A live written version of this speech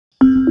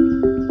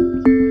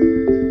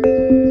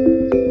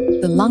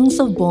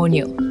lungs of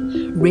Borneo,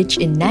 rich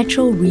in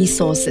natural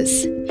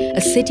resources,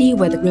 a city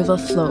where the river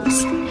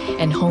flows,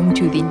 and home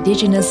to the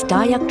indigenous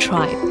Dayak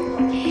tribe.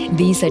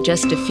 These are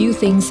just a few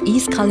things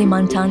East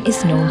Kalimantan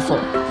is known for,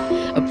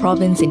 a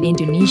province in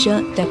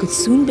Indonesia that could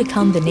soon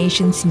become the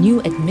nation's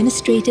new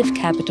administrative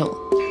capital.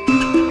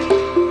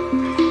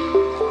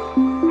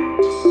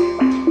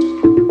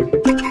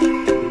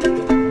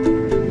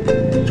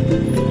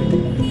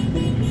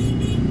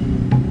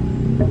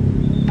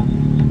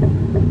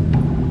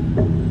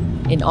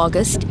 In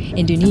August,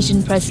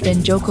 Indonesian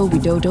President Joko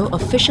Widodo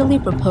officially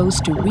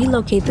proposed to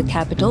relocate the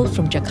capital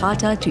from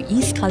Jakarta to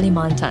East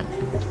Kalimantan.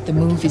 The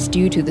move is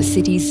due to the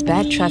city's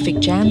bad traffic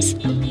jams,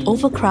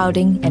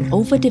 overcrowding, and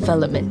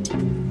overdevelopment.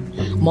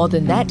 More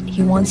than that,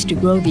 he wants to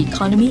grow the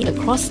economy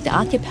across the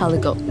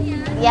archipelago.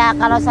 Ya,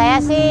 kalau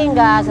saya sih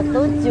nggak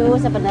setuju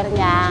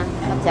sebenarnya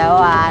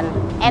kejauhan.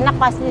 Enak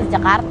pasti di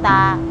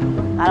Jakarta.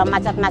 Kalau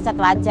macet-macet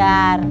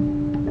wajar.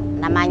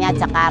 Namanya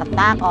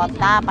Jakarta,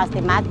 kota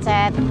pasti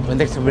macet.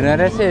 Untuk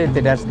sebenarnya sih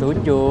tidak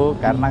setuju,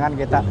 karena kan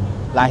kita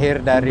lahir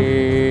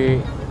dari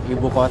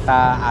ibu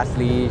kota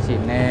asli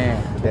sini,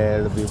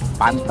 udah lebih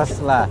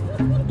pantas lah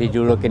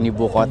dijulukin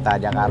ibu kota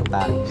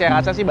Jakarta. Saya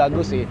rasa sih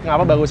bagus sih.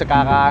 Kenapa baru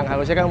sekarang?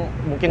 Harusnya kan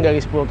mungkin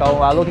dari 10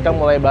 tahun lalu kita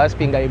mulai bahas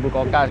pindah ibu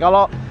kota.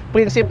 Kalau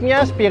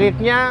prinsipnya,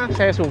 spiritnya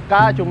saya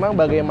suka, cuma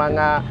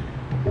bagaimana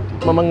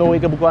memenuhi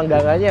kebutuhan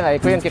negaranya, nah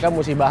itu yang kita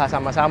mesti bahas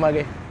sama-sama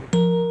deh.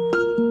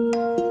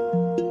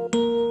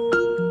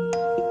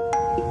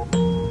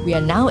 We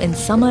are now in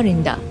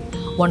Samarinda,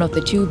 one of the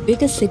two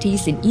biggest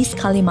cities in East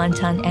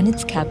Kalimantan and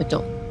its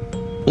capital.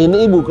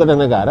 Ini ibu kota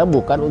negara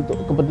bukan untuk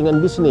kepentingan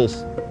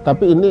bisnis,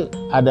 tapi ini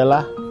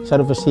adalah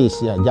services,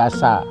 ya,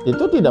 jasa.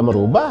 Itu tidak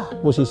merubah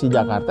posisi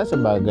Jakarta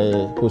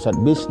sebagai pusat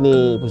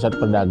bisnis, pusat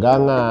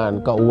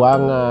perdagangan,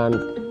 keuangan.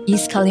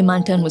 East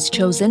Kalimantan was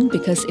chosen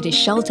because it is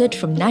sheltered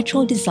from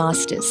natural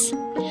disasters,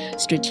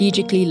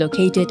 strategically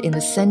located in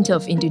the center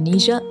of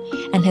Indonesia,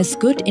 and has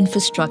good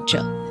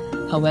infrastructure.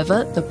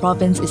 However, the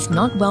province is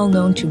not well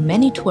known to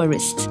many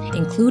tourists,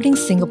 including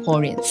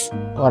Singaporeans.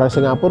 Orang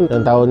Singapura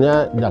yang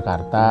tahunya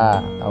Jakarta,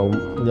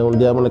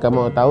 mereka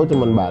mau tahu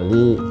cuma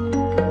Bali.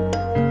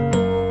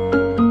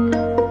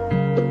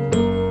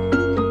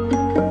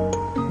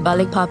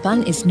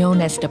 Balikpapan is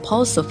known as the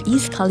pulse of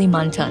East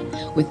Kalimantan,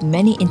 with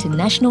many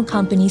international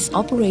companies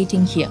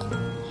operating here.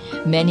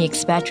 Many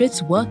expatriates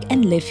work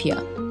and live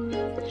here.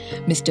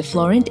 Mr.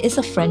 Florent is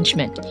a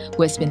Frenchman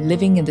who has been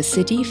living in the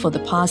city for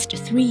the past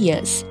 3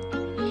 years.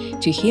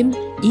 To him,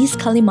 East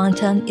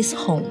Kalimantan is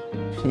home.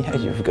 Yeah,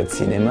 you've got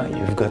cinema,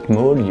 you've got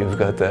mall, you've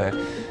got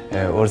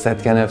all that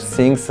kind of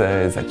things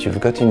that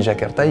you've got in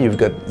Jakarta. You've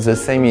got the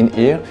same in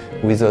here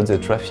without the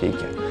traffic.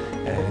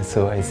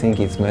 So I think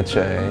it's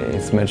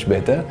much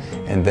better.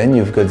 And then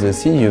you've got the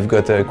sea, you've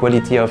got a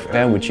quality of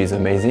air which is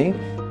amazing.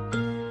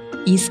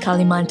 East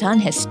Kalimantan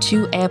has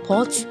 2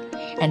 airports,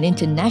 an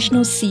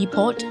international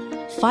seaport,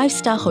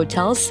 5-star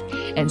hotels,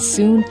 and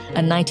soon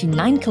a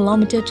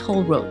 99-kilometer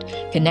toll road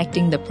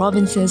connecting the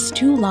province's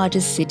 2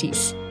 largest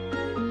cities.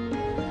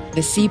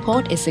 The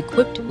seaport is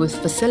equipped with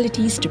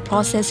facilities to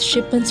process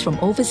shipments from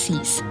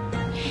overseas.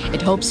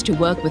 It hopes to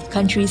work with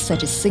countries such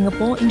as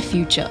Singapore in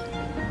future.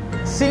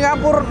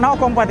 Singapura no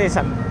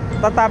competition,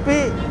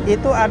 tetapi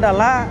itu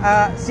adalah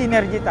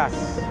sinergitas.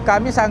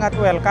 Kami sangat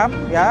welcome,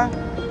 ya,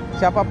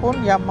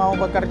 siapapun yang mau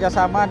bekerja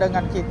sama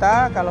dengan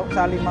kita, kalau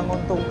saling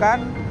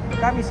menguntungkan,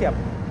 kami siap.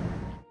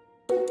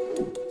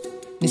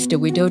 Mr.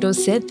 Widodo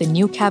said the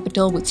new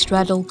capital would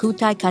straddle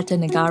Kutai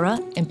Kartanegara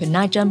and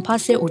Penajam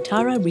Pasir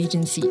Utara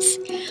regencies,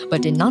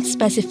 but did not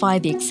specify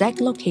the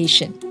exact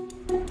location.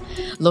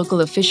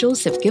 Local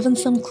officials have given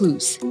some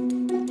clues.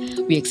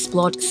 We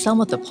explored some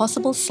of the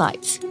possible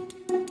sites.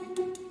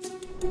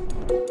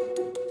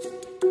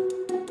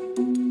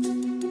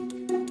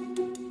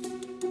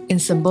 In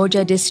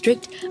Semboja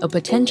district, a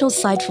potential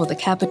site for the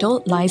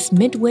capital lies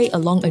midway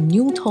along a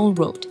new toll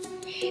road.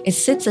 It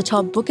sits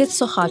atop Bukit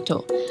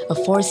Soeharto, a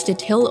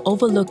forested hill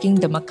overlooking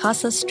the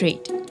Makassar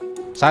Strait.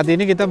 Saat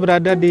ini kita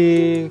berada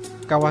di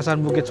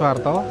kawasan Bukit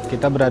Soeharto,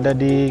 kita berada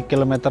di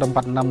kilometer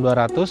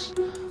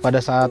 46200. Pada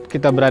saat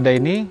kita berada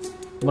ini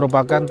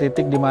merupakan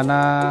titik di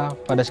mana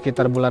pada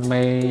sekitar bulan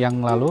Mei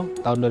yang lalu,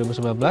 tahun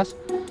 2019,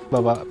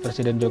 Bapak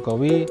Presiden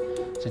Jokowi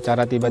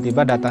secara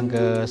tiba-tiba datang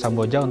ke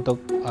Semboja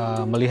untuk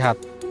melihat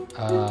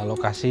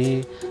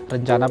lokasi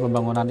rencana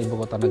pembangunan ibu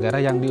kota negara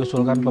yang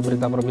diusulkan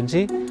pemerintah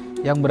provinsi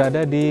yang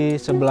berada di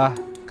sebelah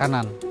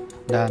kanan.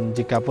 Dan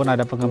jika pun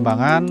ada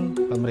pengembangan,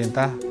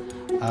 pemerintah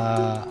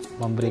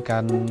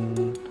memberikan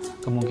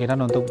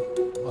kemungkinan untuk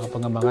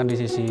pengembangan di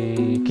sisi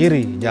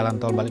kiri jalan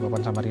tol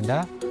Balikpapan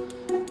Samarinda.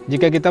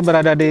 Jika kita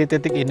berada di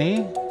titik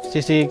ini,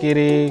 sisi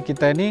kiri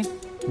kita ini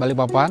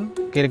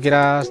Balikpapan,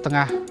 kira-kira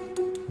setengah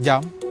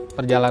jam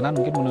perjalanan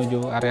mungkin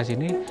menuju area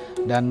sini.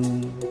 Dan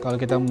kalau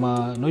kita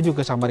menuju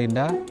ke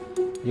Samarinda,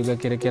 juga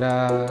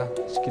kira-kira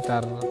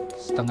sekitar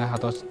setengah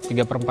atau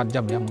 3/4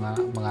 jam ya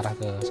mengarah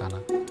ke sana.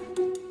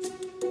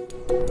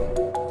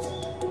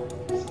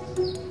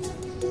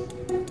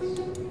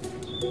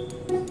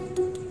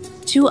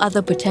 Two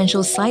other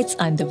potential sites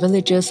are in the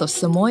villages of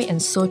Semoy and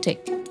Sotik.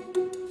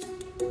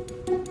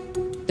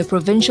 The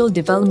Provincial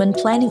Development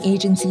Planning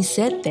Agency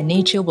said that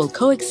nature will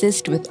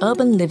coexist with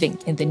urban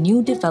living in the new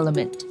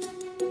development.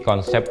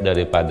 Konsep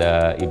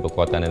daripada ibu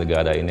kota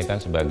negara ini kan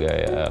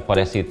sebagai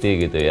forest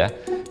city gitu ya,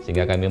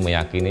 sehingga kami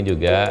meyakini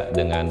juga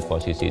dengan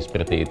posisi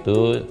seperti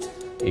itu,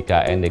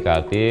 IKN di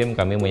Kaltim,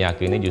 kami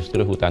meyakini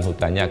justru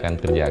hutan-hutannya akan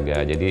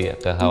terjaga. Jadi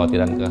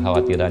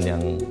kekhawatiran yang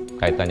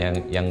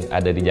kaitannya yang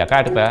ada di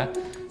Jakarta,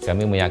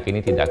 kami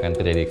meyakini tidak akan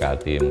terjadi di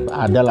Kaltim.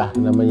 Adalah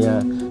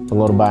namanya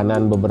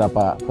pengorbanan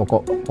beberapa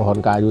pokok pohon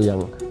kayu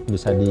yang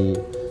bisa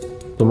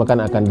cuma kan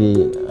akan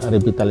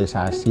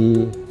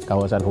direvitalisasi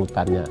kawasan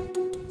hutannya.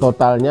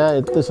 Totalnya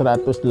itu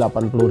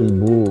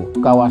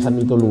 180.000.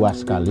 Kawasan itu luas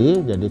sekali,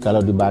 jadi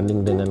kalau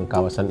dibanding dengan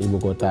kawasan ibu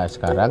kota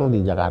sekarang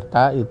di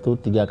Jakarta itu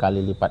 3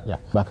 kali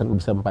lipatnya, bahkan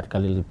bisa 4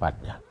 kali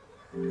lipatnya.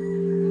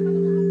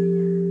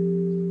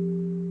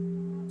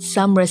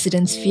 Some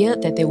residents fear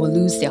that they will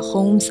lose their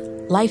homes,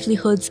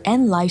 livelihoods,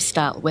 and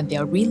lifestyle when they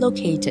are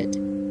relocated.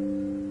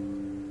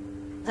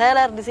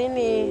 Saya lahir di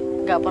sini,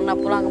 nggak pernah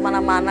pulang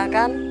kemana-mana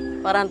kan.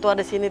 Orang tua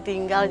di sini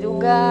tinggal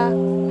juga.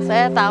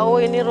 Saya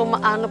tahu ini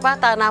rumah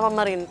tanah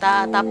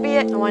pemerintah,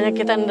 tapi namanya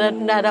kita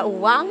nggak ada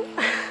uang.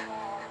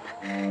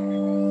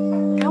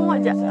 Kamu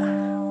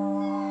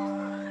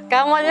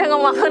aja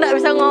ngomong, aku nggak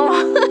bisa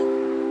ngomong.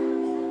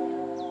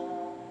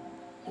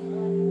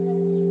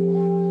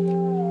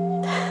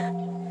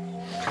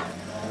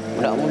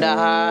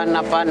 Mudah-mudahan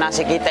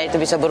nasib kita itu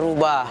bisa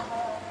berubah.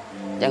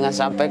 Jangan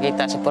sampai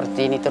kita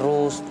seperti ini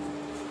terus.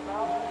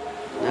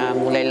 Nah,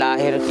 mulai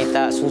lahir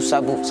kita susah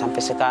Bu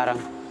sampai sekarang.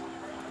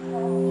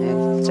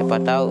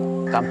 Siapa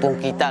tahu kampung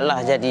kita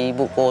lah jadi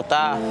ibu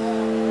kota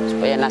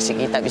supaya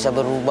nasib kita bisa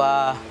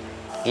berubah.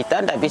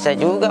 Kita tidak bisa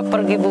juga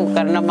pergi Bu,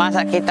 karena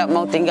masa kita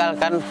mau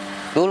tinggalkan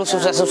dulu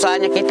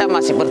susah-susahnya kita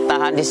masih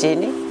bertahan di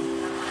sini.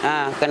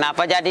 Nah,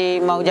 kenapa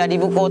mau jadi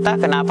ibu kota?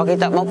 Kenapa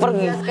kita mau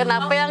pergi?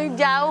 Kenapa yang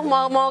jauh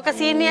mau ke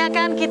sini ya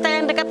kan? Kita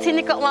yang dekat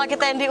sini kok malah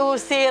kita yang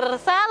diusir.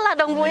 Salah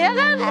dong Bu ya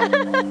kan?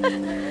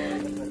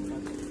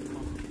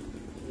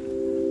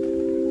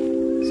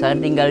 Saya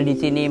tinggal di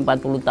sini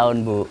 40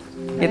 tahun, Bu.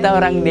 Kita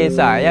orang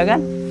desa, ya kan?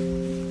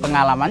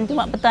 Pengalaman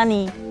cuma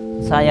petani.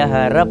 Saya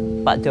harap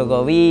Pak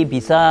Jokowi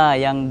bisa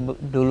yang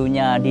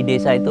dulunya di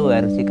desa itu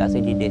harus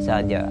dikasih di desa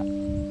aja.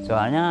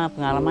 Soalnya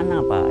pengalaman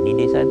apa? Di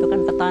desa itu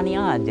kan petani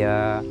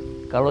aja.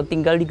 Kalau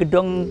tinggal di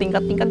gedung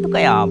tingkat-tingkat itu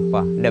kayak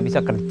apa? Nggak bisa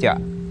kerja.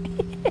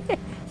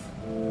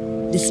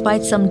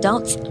 Despite some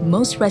doubts,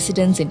 most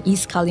residents in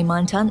East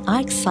Kalimantan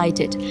are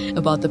excited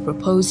about the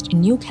proposed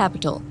new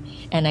capital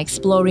and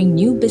exploring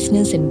new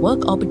business and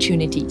work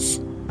opportunities.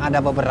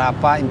 Ada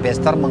beberapa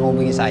investor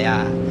menghubungi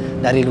saya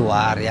dari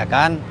luar, ya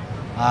kan,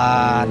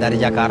 dari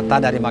Jakarta,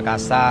 dari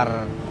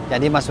Makassar.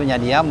 Jadi maksudnya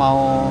dia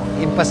mau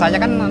invest saja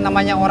kan,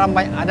 namanya orang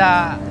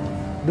ada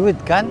duit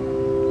kan,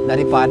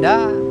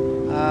 daripada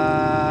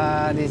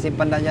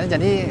disimpan aja.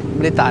 Jadi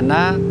beli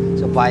tanah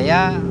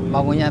supaya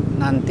bangunnya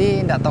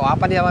nanti tidak tahu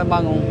apa dia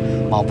bangun,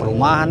 mau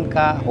perumahan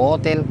kah,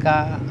 hotel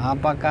kah,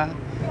 apakah.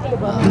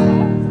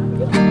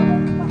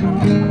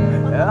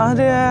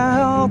 Ada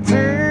hati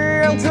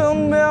yang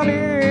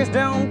termanis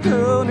dan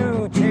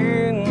penuh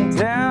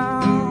cinta,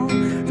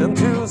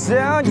 tentu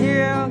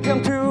saja akan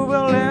ku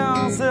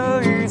balas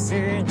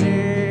seisi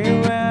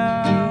jiwa.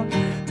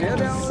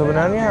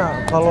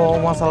 Sebenarnya kalau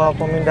masalah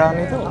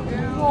pemindahan itu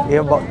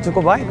ya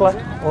cukup baik lah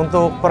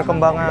untuk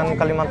perkembangan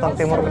Kalimantan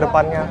Timur ke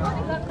depannya.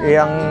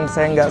 Yang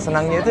saya nggak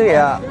senangnya itu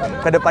ya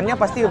ke depannya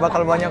pasti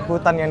bakal banyak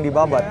hutan yang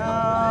dibabat.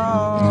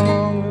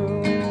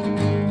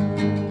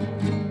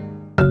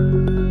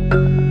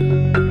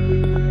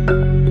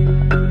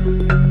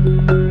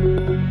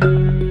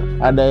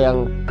 Ada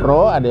yang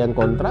pro, ada yang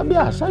kontra,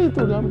 biasa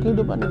itu dalam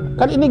kehidupan ini.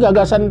 Kan ini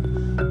gagasan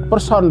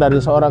person dari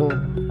seorang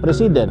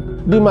presiden.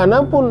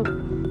 Dimanapun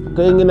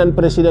keinginan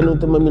presiden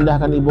untuk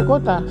memindahkan ibu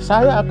kota,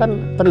 saya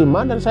akan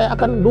terima dan saya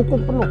akan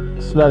dukung penuh.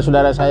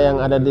 Saudara-saudara saya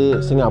yang ada di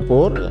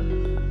Singapura, ya,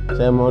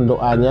 saya mohon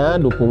doanya,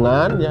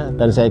 dukungan, ya,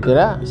 dan saya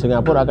kira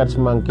Singapura akan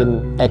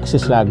semakin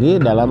eksis lagi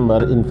dalam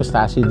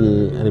berinvestasi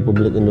di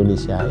Republik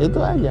Indonesia.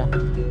 Itu aja.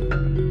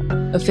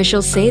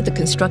 Officials say the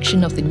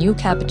construction of the new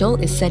capital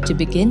is set to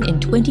begin in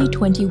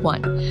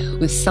 2021,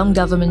 with some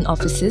government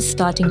offices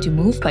starting to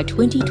move by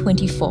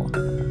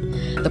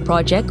 2024. The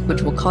project,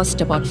 which will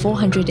cost about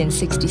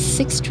 466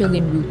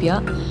 trillion rupiah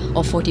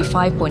or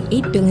 45.8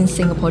 billion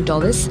Singapore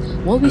dollars,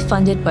 will be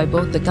funded by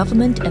both the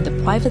government and the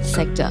private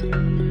sector.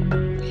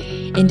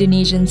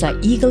 Indonesians are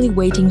eagerly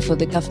waiting for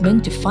the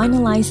government to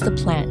finalize the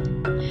plan,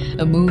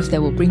 a move that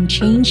will bring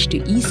change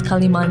to East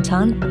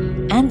Kalimantan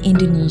and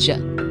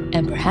Indonesia,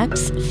 and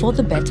perhaps for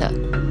the better.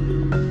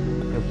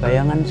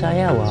 Bayangan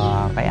saya,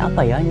 wah kayak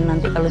apa ya ini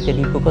nanti kalau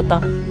jadi ibu kota?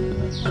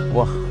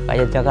 Wah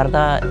kayak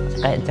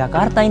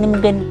Jakarta ini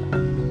mungkin.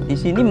 Di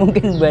sini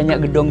mungkin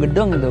banyak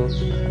gedung-gedung tuh.